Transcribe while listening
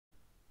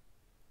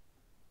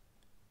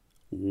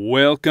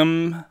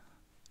Welcome,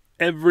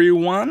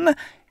 everyone.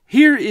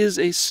 Here is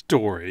a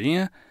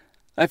story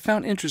I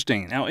found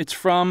interesting. Now, it's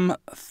from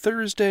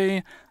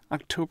Thursday,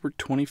 October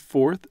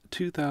 24th,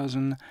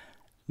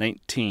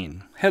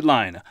 2019.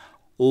 Headline: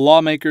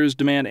 Lawmakers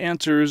demand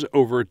answers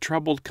over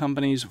troubled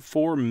company's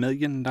 $4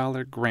 million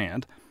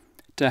grant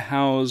to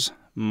house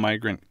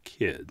migrant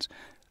kids.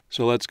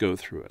 So let's go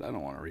through it. I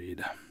don't want to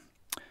read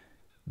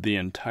the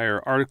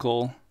entire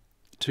article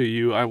to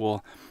you. I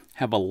will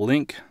have a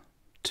link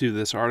to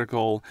this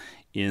article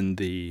in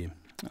the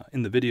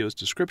video's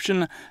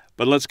description,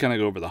 but let's kind of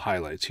go over the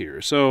highlights here.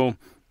 So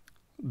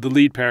the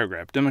lead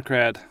paragraph: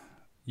 Democrat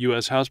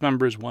U.S. House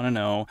members want to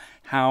know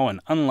how an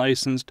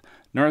unlicensed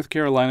North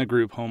Carolina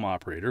group home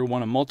operator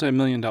won a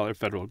multi-million-dollar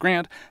federal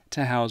grant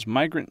to house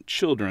migrant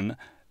children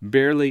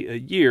barely a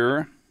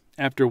year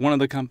after one of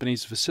the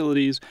company's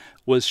facilities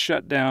was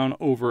shut down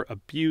over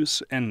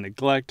abuse and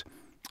neglect,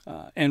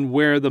 and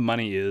where the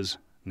money is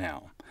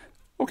now.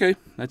 Okay,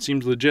 that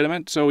seems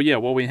legitimate. So yeah,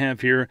 what we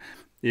have here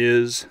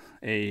is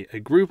a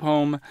group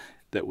home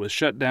that was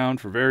shut down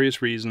for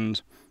various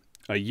reasons.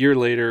 A year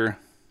later,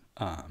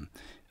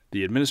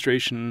 the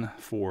Administration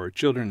for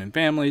Children and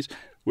Families,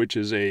 which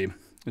is a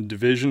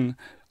division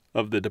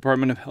of the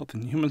Department of Health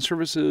and Human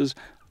Services,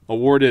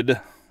 awarded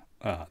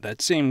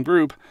that same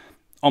group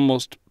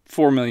almost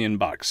 $4 million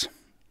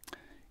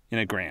in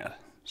a grant.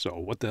 So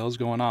what the hell's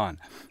going on?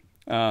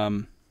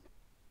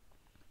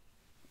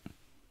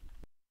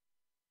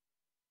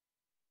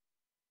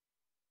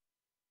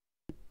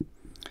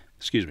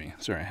 Excuse me.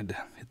 Sorry, I had to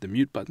hit the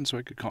mute button so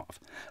I could cough.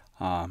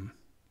 Yeah,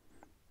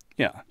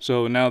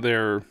 so now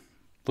they're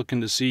looking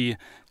to see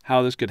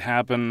how this could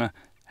happen,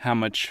 how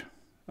much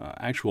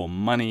actual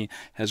money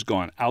has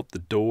gone out the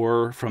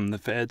door from the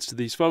feds to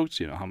these folks,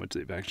 how much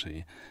they've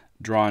actually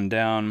drawn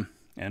down,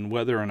 and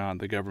whether or not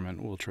the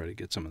government will try to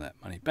get some of that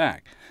money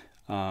back.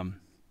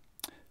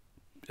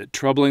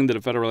 Troubling that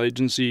a federal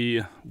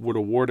agency would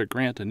award a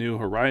grant to New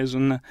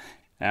Horizon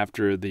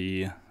after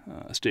the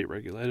state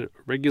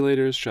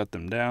regulators shut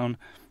them down.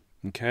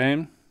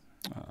 Okay.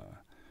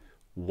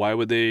 Why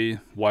would they,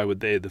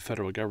 the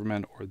federal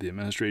government or the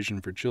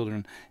Administration for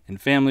Children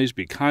and Families,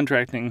 be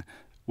contracting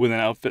with an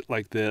outfit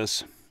like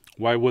this?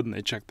 Why wouldn't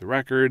they check the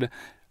record?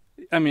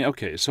 I mean,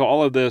 okay, so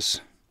all of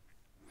this,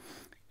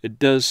 it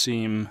does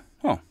seems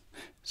a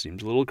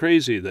little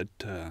crazy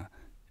that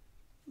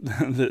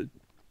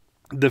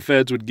the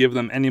feds would give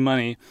them any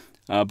money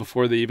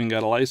before they even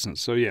got a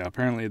license. So yeah,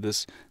 apparently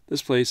this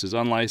place is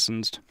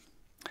unlicensed,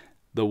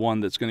 the one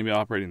that's going to be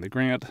operating the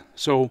grant.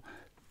 So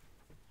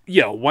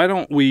yeah, why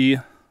don't we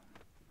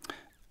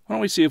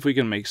see if we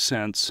can make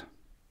sense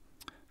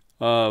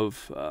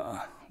of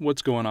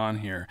what's going on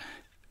here?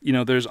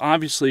 There's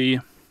obviously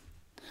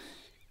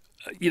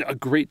a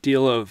great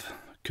deal of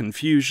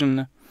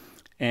confusion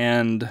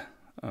and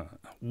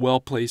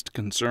well-placed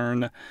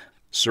concern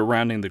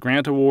surrounding the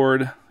grant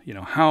award.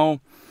 How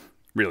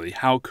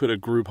could a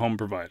group home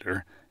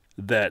provider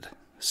that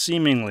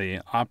seemingly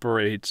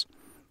operates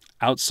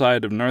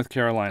outside of North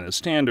Carolina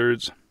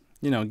standards,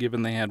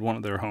 given they had one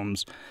of their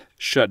homes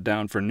shut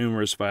down for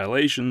numerous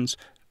violations,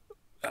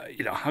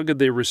 how could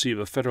they receive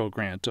a federal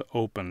grant to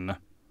open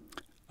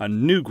a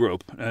new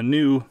group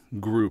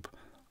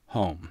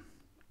home?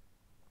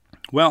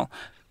 Well,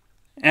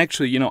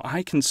 actually,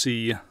 I can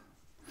see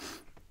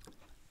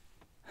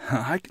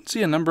a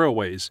number of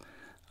ways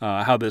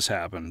how this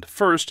happened.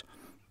 First,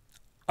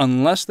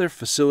 unless their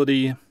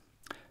facility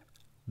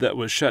that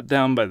was shut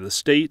down by the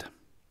state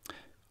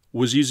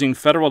was using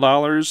federal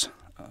dollars,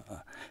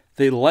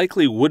 they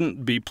likely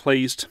wouldn't be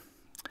placed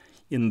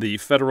in the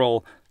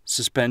federal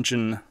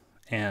suspension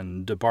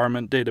and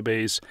debarment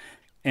database.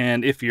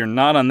 And if you're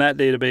not on that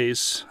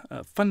database,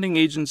 funding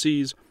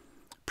agencies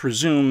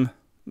presume,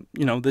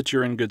 that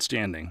you're in good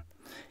standing.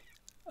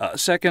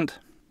 Second,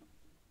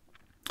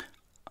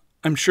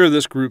 I'm sure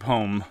this group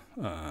home,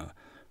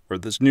 or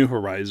this New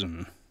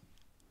Horizon,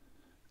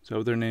 is that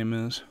what their name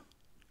is?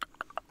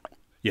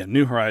 Yeah,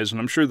 New Horizon.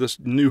 I'm sure this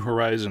New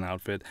Horizon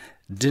outfit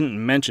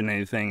didn't mention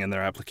anything in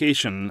their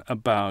application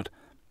about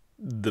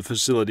the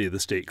facility the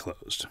state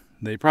closed.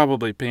 They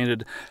probably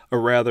painted a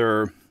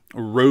rather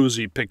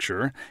rosy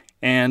picture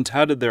and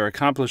touted their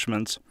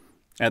accomplishments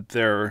at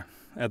their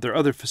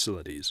other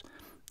facilities.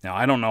 Now,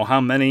 I don't know how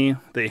many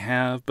they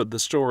have, but the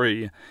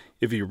story,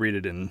 if you read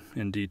it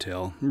in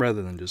detail,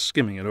 rather than just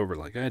skimming it over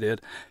like I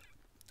did,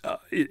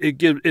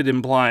 it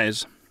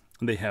implies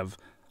they have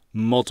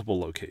multiple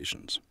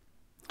locations.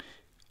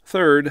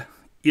 Third,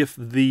 if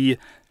the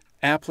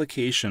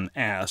application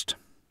asked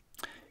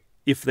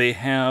if they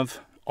have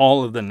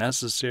all of the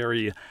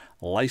necessary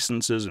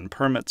licenses and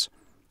permits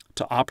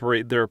to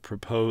operate their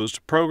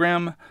proposed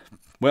program,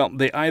 well,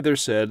 they either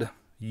said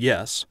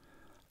yes,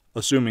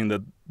 assuming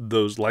that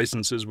those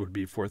licenses would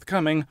be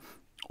forthcoming,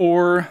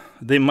 or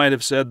they might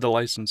have said the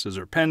licenses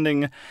are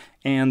pending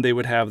and they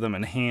would have them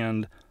in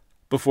hand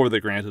before the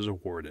grant is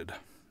awarded.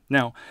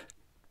 Now,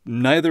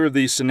 neither of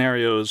these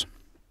scenarios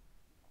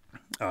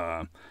is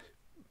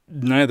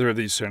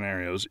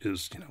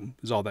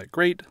all that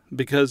great,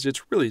 because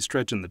it's really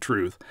stretching the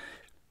truth.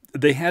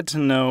 they had to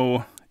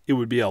know it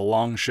would be a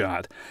long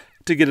shot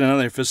to get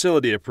another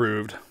facility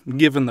approved,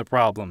 given the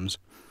problems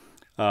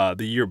the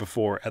year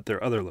before at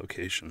their other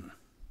location.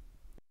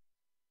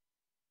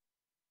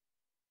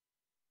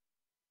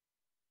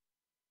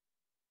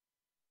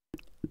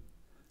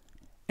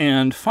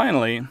 And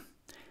finally,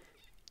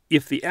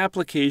 if the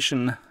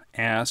application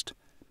asked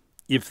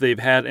if they've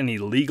had any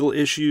legal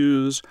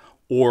issues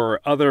or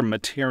other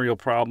material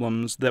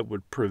problems that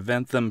would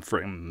prevent them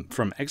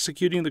from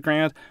executing the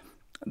grant,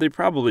 they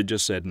probably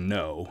just said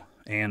no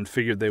and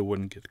figured they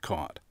wouldn't get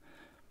caught.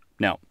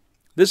 Now,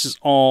 this is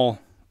all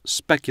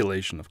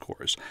speculation, of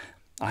course.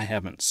 I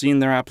haven't seen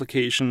their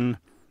application,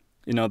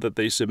 that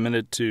they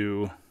submitted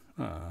to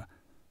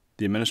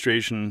the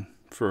Administration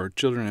for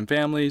Children and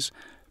Families.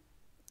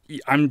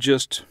 I'm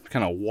just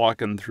kind of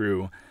walking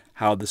through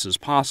how this is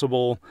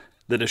possible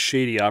that a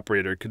shady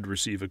operator could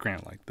receive a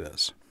grant like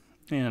this.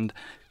 And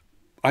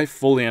I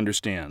fully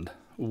understand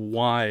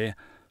why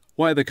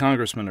the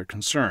congressmen are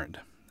concerned.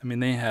 I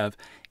mean, they have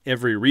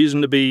every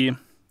reason to be,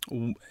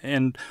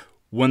 and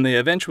when they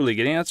eventually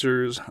get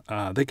answers,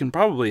 they can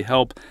probably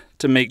help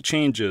to make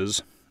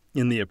changes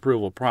in the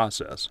approval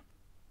process.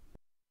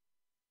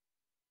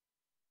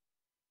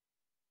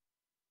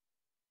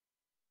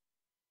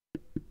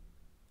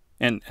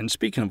 And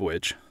speaking of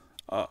which,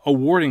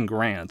 awarding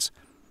grants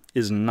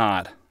is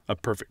not a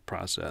perfect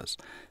process.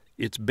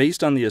 It's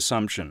based on the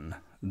assumption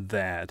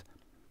that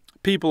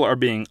people are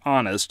being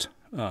honest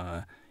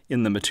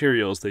in the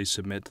materials they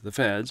submit to the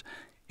feds,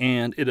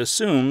 and it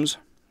assumes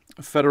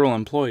federal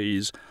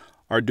employees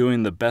are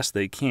doing the best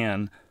they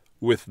can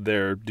with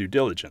their due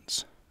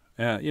diligence.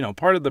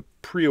 Part of the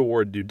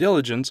pre-award due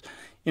diligence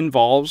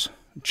involves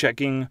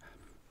checking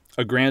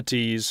a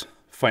grantee's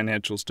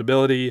financial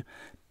stability,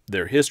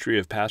 their history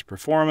of past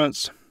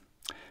performance,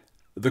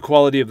 the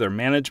quality of their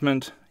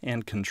management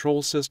and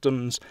control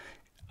systems,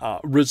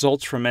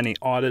 results from any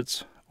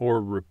audits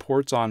or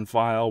reports on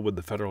file with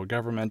the federal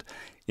government,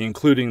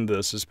 including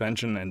the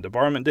suspension and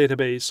debarment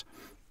database,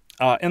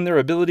 and their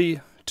ability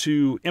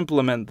to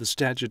implement the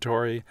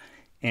statutory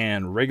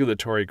and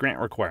regulatory grant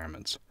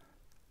requirements.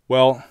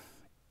 Well,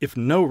 if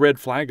no red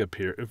flags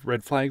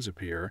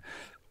appear,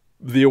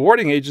 the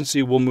awarding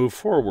agency will move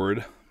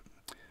forward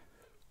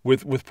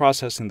with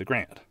processing the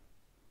grant.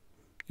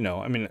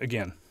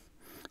 Again,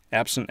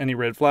 absent any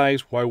red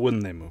flags, why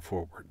wouldn't they move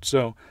forward?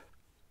 So,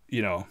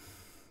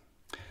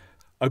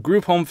 a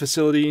group home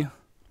facility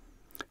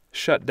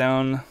shut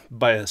down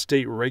by a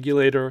state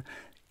regulator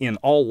in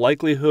all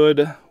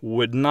likelihood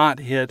would not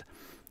hit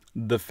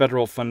the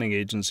federal funding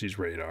agency's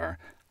radar.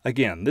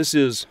 Again, this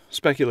is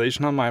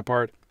speculation on my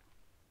part.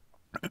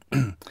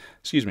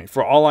 Excuse me.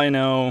 For all I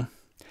know,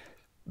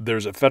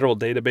 there's a federal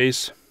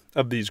database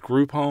of these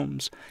group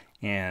homes,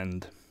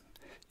 and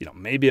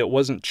maybe it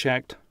wasn't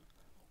checked,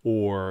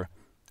 or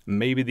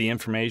maybe the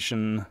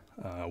information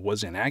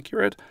was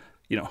inaccurate.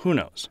 Who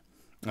knows?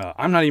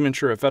 I'm not even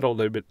sure a federal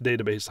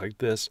database like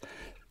this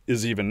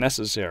is even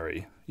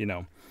necessary.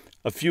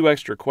 A few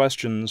extra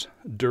questions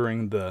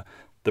during the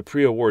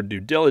pre-award due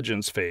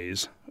diligence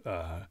phase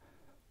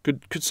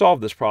could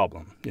solve this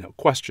problem.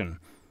 Question: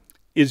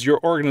 is your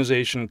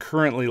organization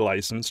currently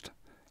licensed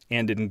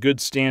and in good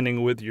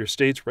standing with your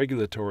state's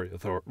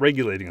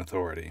regulating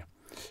authority?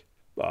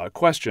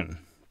 Question: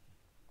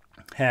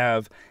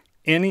 have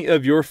any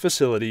of your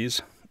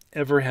facilities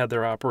ever had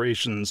their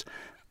operations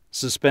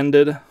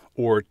suspended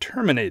or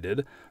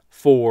terminated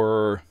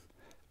for,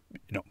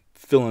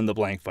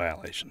 fill-in-the-blank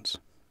violations?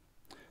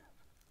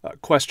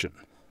 Question: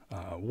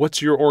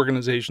 what's your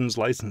organization's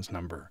license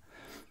number?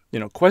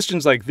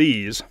 Questions like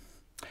these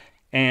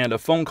and a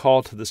phone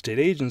call to the state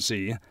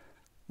agency,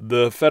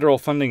 the federal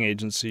funding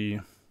agency,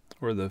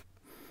 or the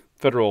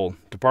federal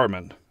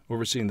department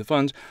overseeing the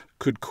funds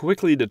could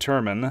quickly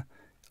determine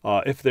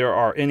if there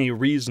are any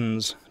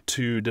reasons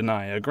to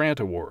deny a grant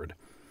award.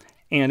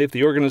 And if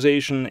the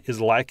organization is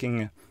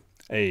lacking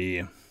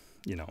a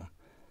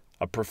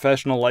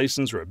professional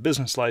license or a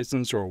business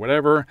license or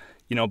whatever,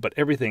 but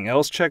everything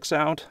else checks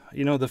out,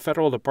 the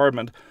federal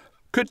department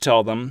could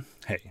tell them,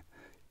 hey,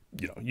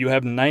 you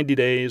have 90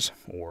 days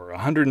or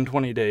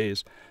 120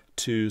 days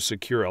to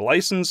secure a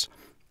license,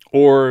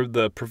 or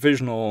the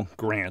provisional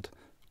grant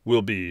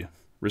will be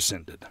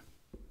rescinded.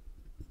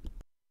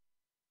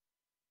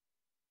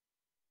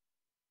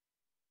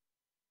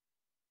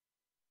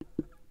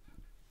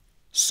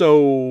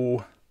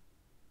 So,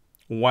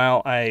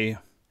 while I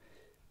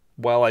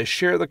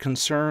share the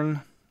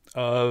concern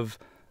of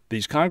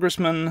these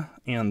congressmen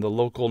and the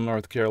local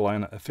North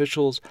Carolina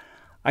officials,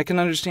 I can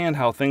understand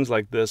how things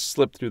like this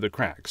slip through the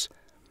cracks.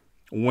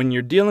 When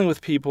you're dealing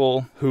with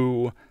people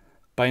who,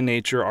 by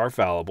nature, are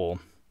fallible,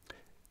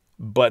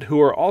 but who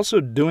are also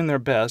doing their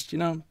best,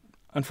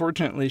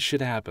 unfortunately,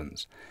 shit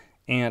happens.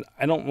 And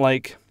I don't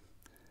like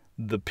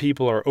the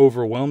people are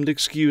overwhelmed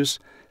excuse,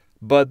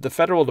 but the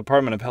Federal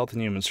Department of Health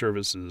and Human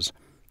Services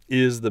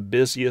is the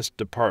busiest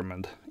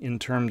department in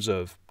terms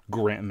of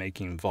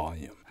grant-making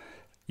volume.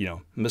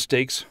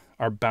 Mistakes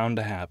are bound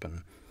to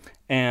happen.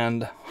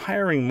 And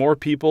hiring more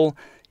people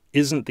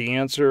isn't the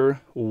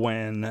answer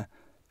when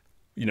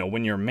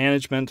your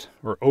management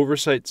or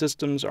oversight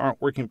systems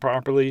aren't working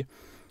properly.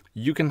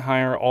 You can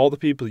hire all the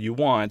people you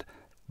want,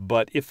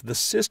 but if the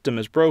system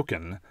is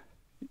broken,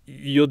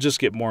 you'll just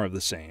get more of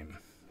the same.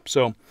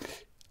 So,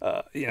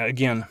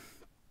 again,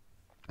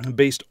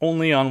 based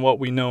only on what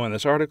we know in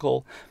this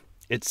article,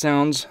 it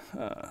sounds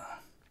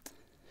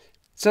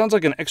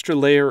like an extra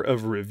layer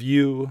of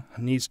review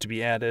needs to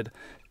be added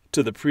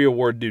to the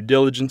pre-award due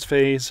diligence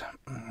phase.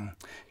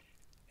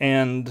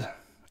 And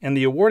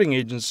the awarding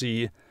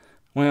agency,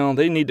 well,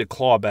 they need to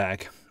claw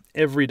back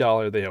every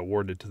dollar they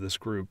awarded to this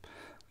group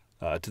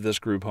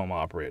home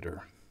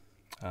operator.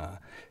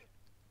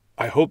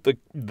 I hope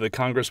the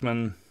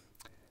congressmen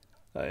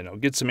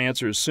get some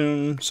answers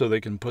soon so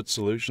they can put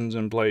solutions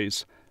in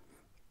place.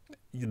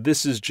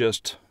 This is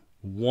just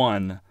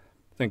one.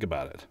 Think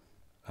about it.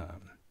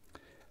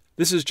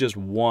 This is just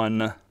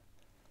one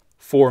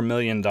 $4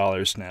 million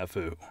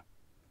snafu.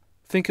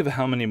 Think of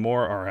how many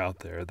more are out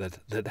there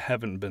that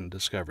haven't been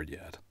discovered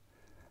yet.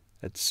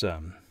 It's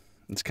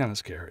kind of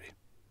scary.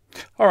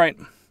 All right,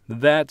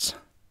 that's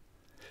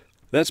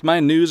my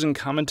news and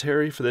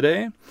commentary for the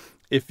day.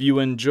 If you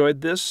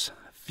enjoyed this,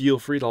 feel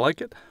free to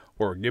like it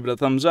or give it a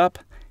thumbs up,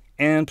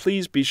 and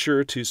please be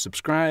sure to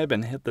subscribe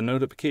and hit the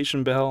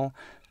notification bell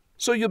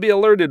so you'll be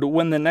alerted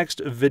when the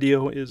next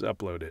video is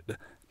uploaded.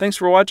 Thanks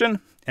for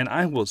watching, and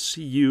I will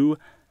see you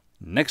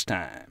next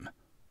time.